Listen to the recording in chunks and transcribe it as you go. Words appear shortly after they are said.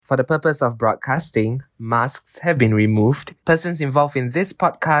For the purpose of broadcasting, masks have been removed. Persons involved in this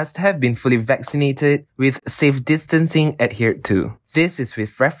podcast have been fully vaccinated with safe distancing adhered to. This is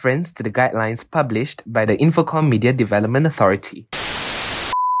with reference to the guidelines published by the Infocom Media Development Authority.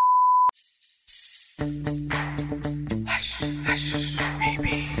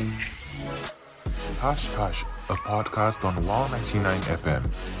 Hush Hush, a podcast on Wow 99 FM.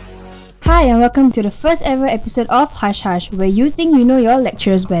 Hi and welcome to the first ever episode of Hush Hush, where you think you know your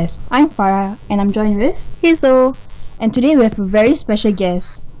lecturers best. I'm Farah and I'm joined with Hazel. And today we have a very special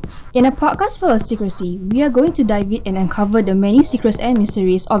guest. In a podcast full of secrecy, we are going to dive in and uncover the many secrets and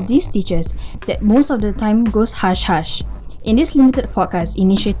mysteries of these teachers that most of the time goes hush hush. In this limited podcast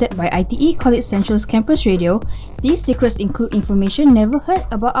initiated by ITE College Central's Campus Radio, these secrets include information never heard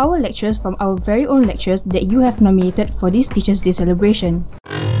about our lecturers from our very own lecturers that you have nominated for this Teachers' Day celebration.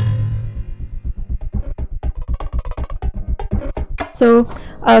 So,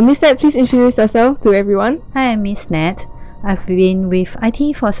 Ms Nat, please introduce yourself to everyone. Hi, I'm Ms Nat. I've been with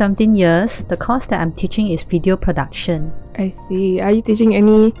IT for 17 years. The course that I'm teaching is video production. I see. Are you teaching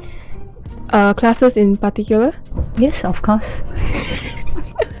any classes in particular? Yes, of course.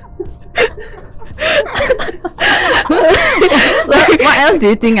 What else do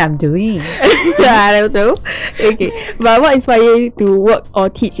you think I'm doing? I don't know. Okay. But what inspired you to work or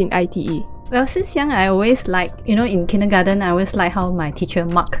teach in ITE? Well, since young, I always in kindergarten, I always like how my teacher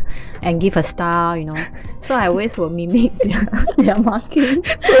mark and give a star, So I always will mimic their marking.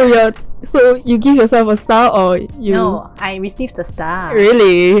 So you give yourself a star or you... No, I received the star.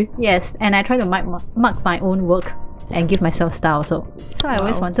 Really? Yes, and I try to mark my own work and give myself star also. So I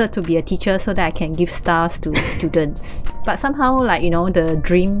always wanted to be a teacher so that I can give stars to students. But somehow, the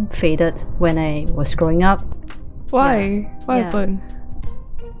dream faded when I was growing up. Why? What happened?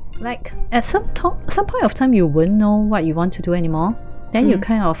 At some point of time, you won't know what you want to do anymore. Then you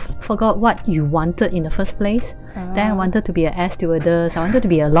kind of forgot what you wanted in the first place. Then I wanted to be an air stewardess. I wanted to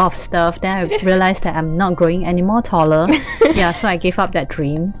be a lot of stuff. Then I realized that I'm not growing any more taller. So I gave up that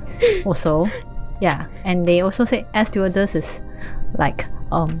dream also. Yeah, and they also say air stewardess is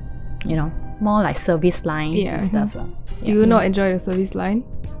more like service line and stuff. Do you not enjoy the service line?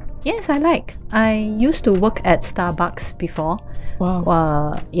 Yes, I like. I used to work at Starbucks before.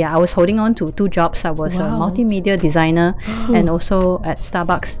 Wow. I was holding on to two jobs. I was a multimedia designer and also at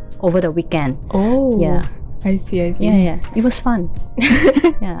Starbucks over the weekend. Oh. Yeah. I see. Yeah. It was fun.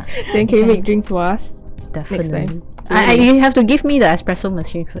 Yeah. Then can you make drinks for us? Definitely. You have to give me the espresso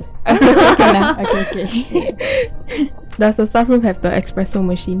machine first. Okay. Does the staff room have the espresso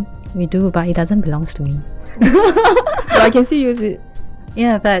machine? We do, but it doesn't belong to me. But I can still use it.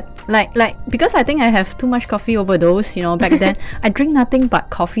 Yeah, but because I think I have too much coffee overdose, back then I drink nothing but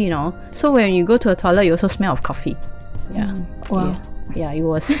coffee, So when you go to a toilet, you also smell of coffee. Yeah. Wow. Yeah, it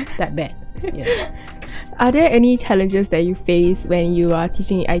was that bad. Yeah. Are there any challenges that you face when you are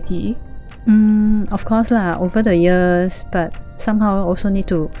teaching ITE? Of course lah, over the years, but somehow also need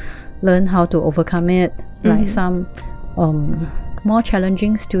to learn how to overcome it. Like some more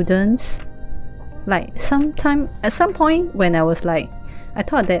challenging students. At some point when I was I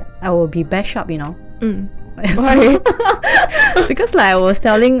thought that I would be bashed up, Why? Because I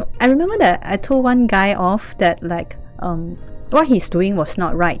remember that I told one guy off that what he's doing was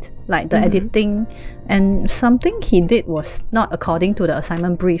not right, the editing, and something he did was not according to the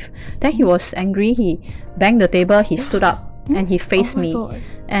assignment brief. Then he was angry, he banged the table, he stood up and he faced me. God.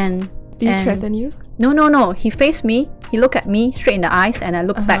 And did he threaten you? No, he faced me, he looked at me straight in the eyes and I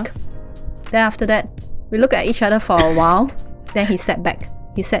looked back. Then after that, we looked at each other for a while. Then he sat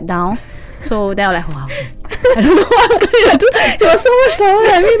down. So then I was wow. I don't know what he was so much taller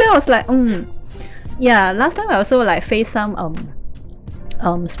than me. Then I was last time I also faced some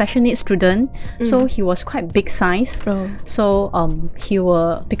special needs student. So he was quite big size. So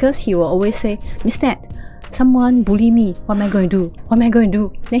because he will always say, Ms Nat, someone bully me, what am I going to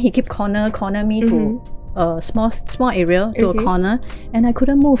do? Then he keep corner me to a small area to a corner, and I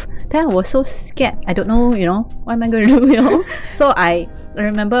couldn't move. Then I was so scared. I don't know, what am I going to do, So I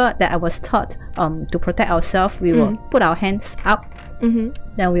remember that I was taught to protect ourselves, we will put our hands up.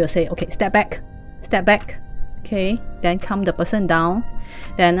 Then we will say, okay, step back. Okay, then calm the person down.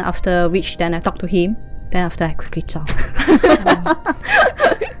 Then after which, then I talk to him. Then after I quickly talk.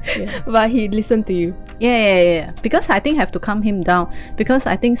 But he listened to you. Yeah. Because I think I have to calm him down. Because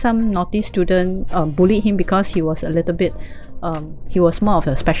I think some naughty student bullied him because he was a little bit, he was more of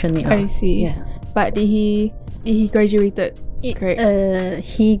a special need. I see. Yeah. But did he graduated? He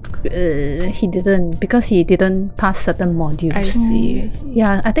didn't, because he didn't pass certain modules. I see.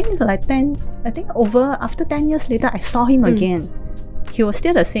 Yeah, I think after 10 years later I saw him again. he was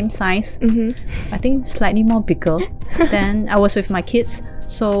still the same size. I think slightly more bigger. Then I was with my kids,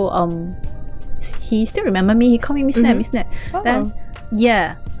 so he still remember me. He called me Ms Nat, Ms Nat. Then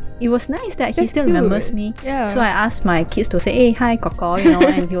it was nice that he still remembers me. Yeah. So I asked my kids to say, "Hey, hi, Koko," you know,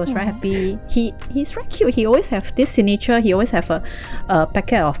 and he was very happy. He's very cute. He always have this signature. He always have a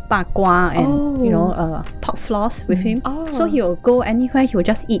packet of bak kwa and pork floss with him. So he will go anywhere. He will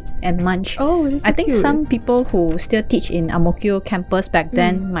just eat and munch. That's so I think cute. some people who still teach in Ang Mo Kio campus back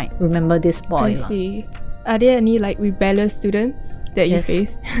then might remember this boy. I see. Are there any like rebellious students that you Yes.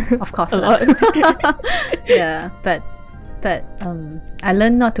 face? Of course. A lot. Yeah, but I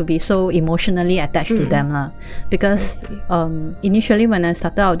learned not to be so emotionally attached to them lah. Because initially when I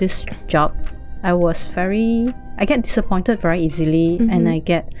started out this job, I get disappointed very easily, and I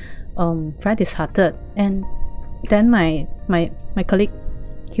get very disheartened. And then my colleague,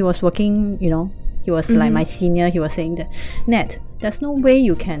 he was working, you know, he was like my senior. He was saying that, Nat, there's no way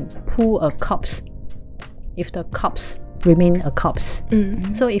you can pull a corpse if the corpse remain a corpse.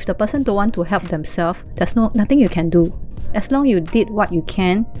 So if the person don't want to help themselves, there's nothing you can do. As long you did what you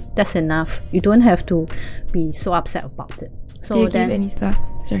can, that's enough. You don't have to be so upset about it. So Do you then, give any stars?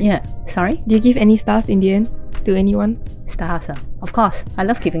 Sorry. yeah, sorry, Do you give any stars in the end to anyone? stars. Of course, I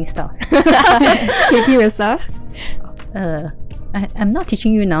love giving stars. Can you give a star? I'm not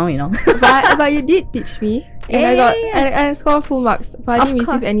teaching you now, you know. but you did teach me, and I got I scored full marks, but I Of didn't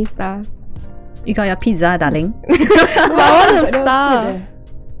course. receive any stars. You got your pizza, darling. But I want a star.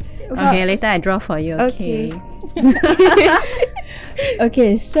 Okay, later I draw for you. Okay.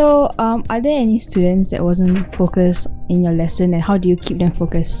 Okay, so are there any students that wasn't focused in your lesson, and how do you keep them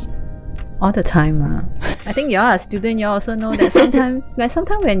focused? All the time. I think you're a student, you also know that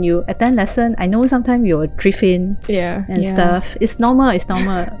sometimes when you attend lesson, I know sometimes you will drift in Yeah. and stuff. It's normal.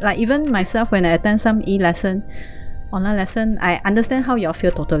 Like even myself, when I attend some online lesson, I understand how y'all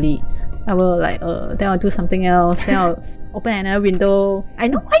feel totally. I will like, then I'll do something else, then I'll open another window. I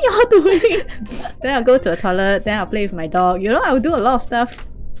know what y'all doing. Then I'll go to the toilet, then I'll play with my dog. You know, I will do a lot of stuff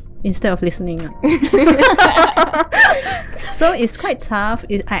instead of listening. So it's quite tough.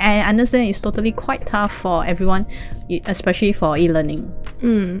 I understand it's totally quite tough for everyone, especially for e-learning.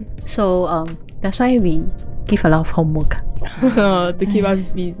 So that's why we give a lot of homework. To keep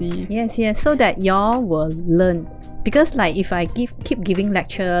us busy. Yes, so that y'all will learn. Because like if I keep giving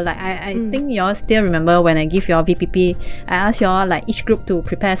lecture, like I think y'all still remember when I give y'all VPP, I ask y'all like each group to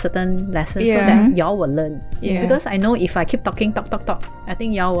prepare certain lessons so that y'all will learn. Yeah. Because I know if I keep talk, I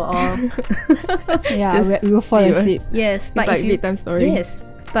think y'all will all We will fall asleep. yes. But It's like if you bedtime story. yes.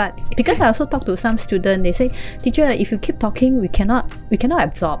 But because I also talk to some students, they say, teacher, if you keep talking, we cannot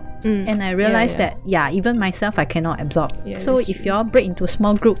absorb. And I realized that even myself, I cannot absorb. Yeah, So that's if true. y'all break into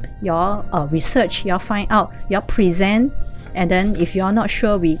small group, y'all research, y'all find out, y'all present, and then if you're not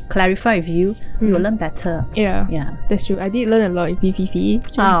sure, we clarify with you, you will learn better. Yeah. Yeah. That's true. I did learn a lot in PPP.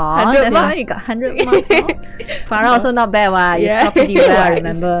 Aww, 100 that's why marks. you got 100 marks. No? Farah also not bad, wow. You Yeah. scored pretty well, I Right.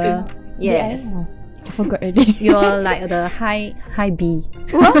 remember. Yes. Yeah. I forgot already. You're like the high B.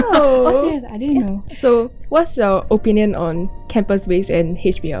 Oh, Wow. serious? I didn't know. So, what's your opinion on campus-based and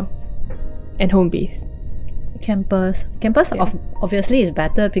HBL and home-based? Campus Yeah. obviously is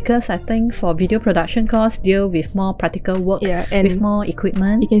better because I think for video production course deal with more practical work, Yeah, and with more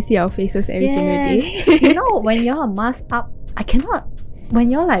equipment. you can see our faces every single day. You know, when you're mask up, I cannot.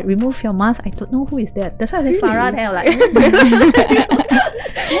 When you're like remove your mask, I don't know who is that. That's why I say Farah there, like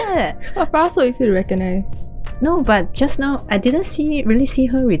yeah. But Farah so easy to recognize. No, but just now I didn't really see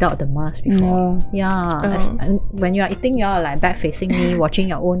her without the mask before. No. Yeah, Oh. and when you're eating, you're like back facing me, watching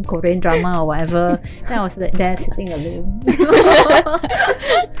your own Korean drama or whatever. Then I was there sitting alone.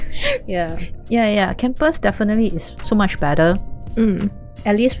 Yeah. Campus definitely is so much better.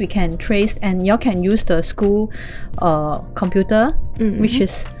 At least we can trace, and you can use the school computer, which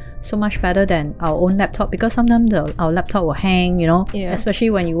is so much better than our own laptop, because sometimes our laptop will hang, you know, Yeah. especially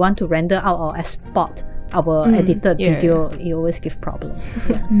when you want to render out or export our edited Yeah. video, it always gives problems.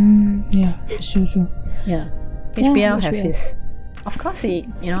 Yeah, true. Yeah. Yeah, HBL have HBL. this. Of course, you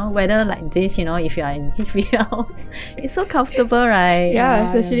know, whether like this, you know, if you are in HBL, it's so comfortable, right? Yeah,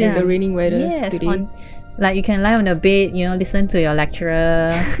 especially in yeah. the raining weather Yes, today. like you can lie on the bed, you know, listen to your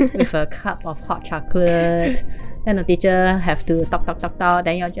lecturer with a cup of hot chocolate. Then the teacher have to talk.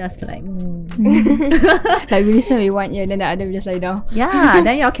 Then you're just like, Like we listen with one ear, then the other we just lie down. yeah.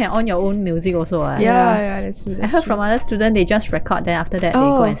 Then you can on your own music also. Yeah, that's true. I heard from other students, they just record. Then after that, they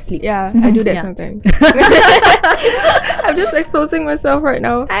go and sleep. Yeah, I do that Yeah. sometimes. I'm just exposing myself right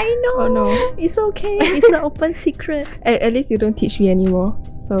now. I know. Oh no. It's okay. It's an open secret. At least you don't teach me anymore.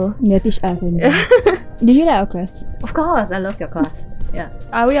 So Yeah, teach us. And do you like our class? Of course, I love your class. Yeah.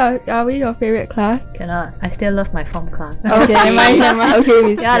 Are we your favorite class? Cannot. I still love my form class. Okay, never mind. Okay,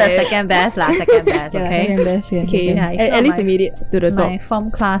 Miss Yeah, the Nat. second best lah. Second best. Okay. Second best, yeah. Okay, Yeah, if at not least my- you made it to the My top.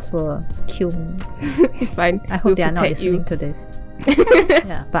 form class will kill me. It's fine. I hope We'll they are not protect you. listening to this.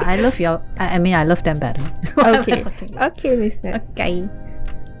 Yeah, but I love your. I mean, I love them better. Okay. Okay, Miss Nat. Okay.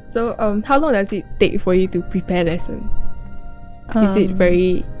 So, how long does it take for you to prepare lessons? Is it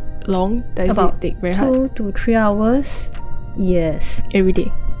very long? Does about it take very hard 2 to 3 hours? Yes. every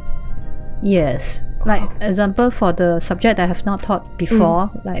day? Yes. Like example for the subject I have not taught before,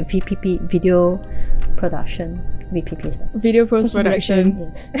 like VPP, video production. VPP is that? Video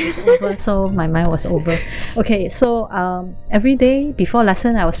post-production. Yes, it's over. So my mind was over. Okay, so every day before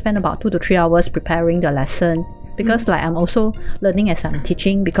lesson, I will spend about 2 to 3 hours preparing the lesson because like I'm also learning as I'm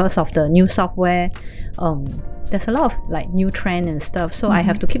teaching because of the new software. There's a lot of like new trend and stuff, so I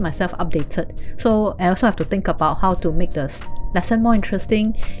have to keep myself updated. So I also have to think about how to make the lesson more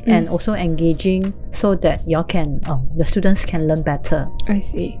interesting and also engaging, so that y'all can the students can learn better. I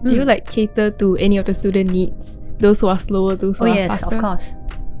see. Do you like cater to any of the student needs? Those who are slower, those who Oh are yes, faster?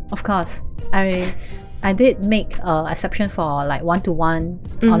 of course. I did make exception for like one-to-one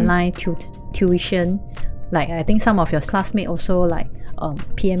online tuition. Like I think some of your classmates also like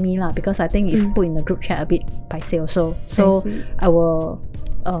PM me lah, because I think if put in the group chat a bit paiseh also. So see. I will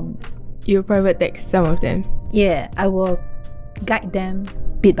You private text some of them. I will guide them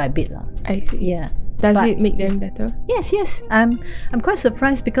bit by bit lah. I see. Yeah. Does But- it make them better? Yes. I'm quite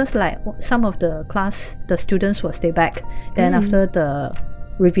surprised because like some of the class, the students will stay back. Then after the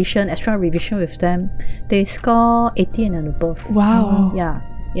extra revision with them, they score 80 and above. Wow. Yeah.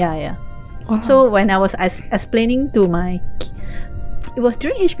 Wow. So when I was explaining to it was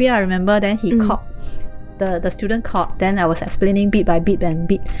during HBR, I remember. Then he called the student called. Then I was explaining bit by bit and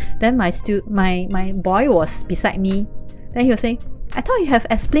bit. Then my boy was beside me. Then he was saying, "I thought you have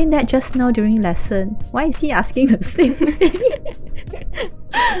explained that just now during lesson. Why is he asking the same thing?"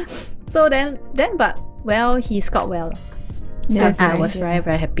 So then, but well, he scored well. That's I nice. was very,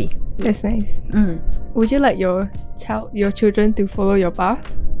 very happy. That's nice. Would you like your children to follow your path?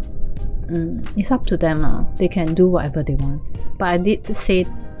 It's up to them. They can do whatever they want. But I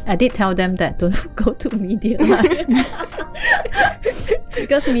did tell them that don't go to media line.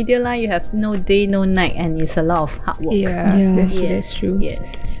 Because media line, you have no day, no night, and it's a lot of hard work. Yeah. That's true.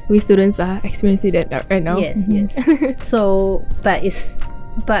 Yes. We students are experiencing that right now. Yes. So, but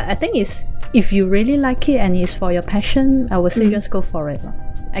I think it's, if you really like it and it's for your passion, I would say just go for it.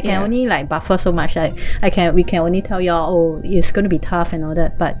 I can only like buffer so much. We can only tell y'all, oh, it's going to be tough and all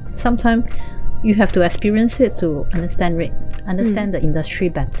that. But sometimes you have to experience it to understand the industry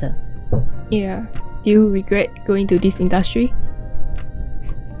better. Yeah. Do you regret going to this industry?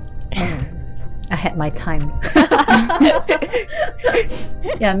 I had my time.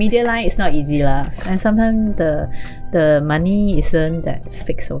 Yeah, media line is not easy lah, and sometimes the money isn't that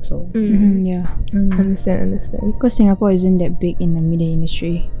fixed also. Yeah. Understand. Because Singapore isn't that big in the media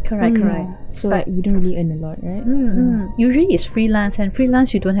industry. Correct. So But- we don't really earn a lot, right? Usually it's freelance, and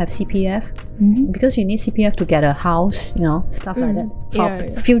freelance you don't have CPF because you need CPF to get a house, stuff like that for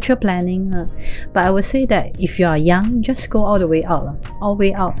Yeah. future planning. But I would say that if you are young, just go all the way out, all the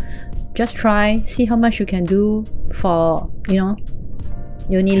way out. Just try, see how much you can do for, you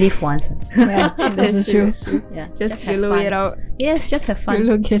only live once. Yeah, that's true. Yeah, Just have yellow fun. it out. Yes, just have fun.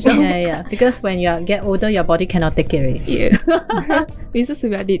 Yellow it out. Yeah. Because when you get older, your body cannot take it already. Yes. Mr.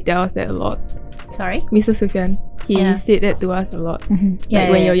 Sufyan did tell us that a lot. Sorry? Mr. Sufyan, he Yeah. said that to us a lot. Yeah,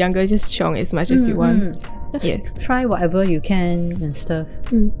 Like when yeah. you're younger, just chiong as much as you want. Just Yes. try whatever you can and stuff.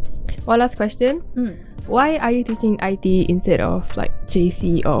 One last question. Why are you teaching IT instead of like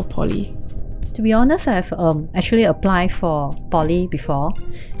JC or Poly? To be honest, I've actually applied for Poly before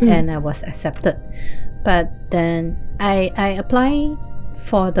and I was accepted. But then I applied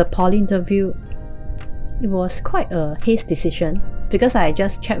for the Poly interview. It was quite a hasty decision because I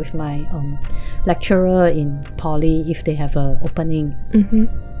just checked with my lecturer in Poly if they have a opening.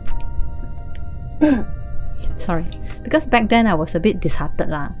 Sorry, because back then I was a bit disheartened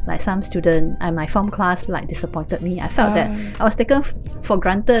lah. Like some student and my form class like disappointed me. I felt that I was taken for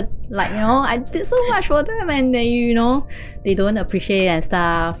granted. Like I did so much for them and they they don't appreciate and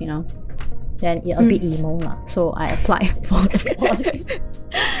stuff. Then it a bit emo lah. So I applied for the poly.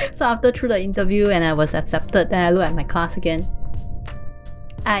 So after through the interview and I was accepted, then I looked at my class again.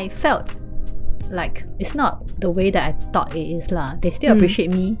 I felt like it's not the way that I thought it is lah. They still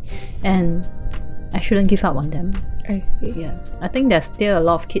appreciate me and I shouldn't give up on them. I see. Yeah, I think there's still a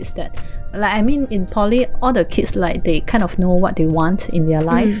lot of kids that, like, I mean, in poly, all the kids, like, they kind of know what they want in their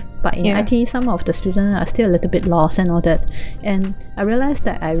life, but in IT, some of the students are still a little bit lost and all that. And I realized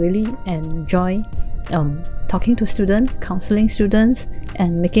that I really enjoy talking to students, counseling students,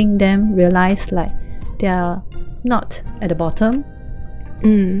 and making them realize, like, they are not at the bottom.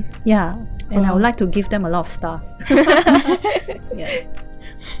 Yeah, and I would like to give them a lot of stars. Yeah.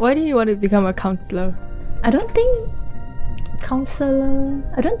 Why do you want to become a counselor? I don't think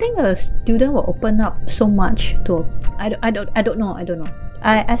a student will open up so much to. I don't know.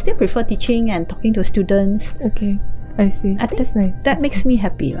 I still prefer teaching and talking to students. Okay, I see. I think that's nice. That makes me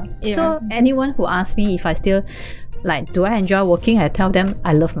happy. Yeah. So anyone who asks me if I still, like, do I enjoy working, I tell them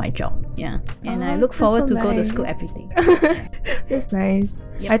I love my job. Yeah, and I look forward to go to school every day. That's nice.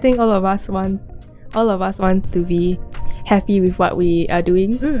 Yep. I think all of us want to be happy with what we are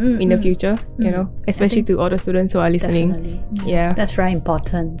doing in the future, you know, especially to all the students who are listening. Definitely. Yeah, that's very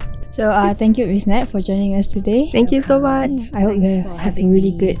important. So thank you, Ms Nat, for joining us today. Thank you so much. I hope you have a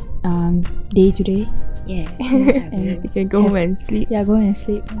really good day today. Yeah. You can go home and sleep. Yeah, go and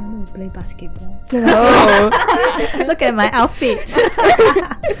sleep. I want to play basketball. Oh, Look at my outfit.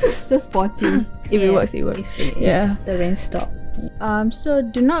 So sporty. If it works, it works. Yeah. The rain stopped. So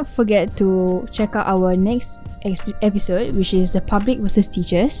do not forget to check out our next episode, which is the public versus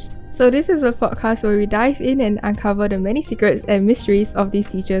teachers. So this is a podcast where we dive in and uncover the many secrets and mysteries of these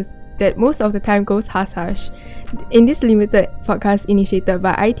teachers that most of the time goes hush-hush. In this limited podcast initiated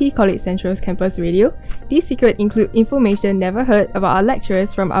by IT College Central's Campus Radio, these secrets include information never heard about our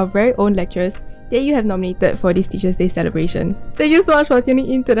lecturers from our very own lecturers that you have nominated for this Teachers' Day celebration. Thank you so much for tuning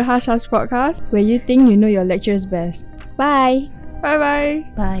in to the Hush Hush podcast, where you think you know your lecturers best. Bye! Bye-bye!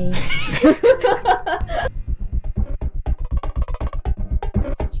 Bye.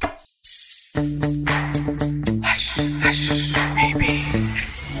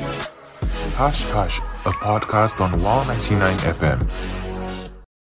 Hush Hush, a podcast on Wow 99 FM.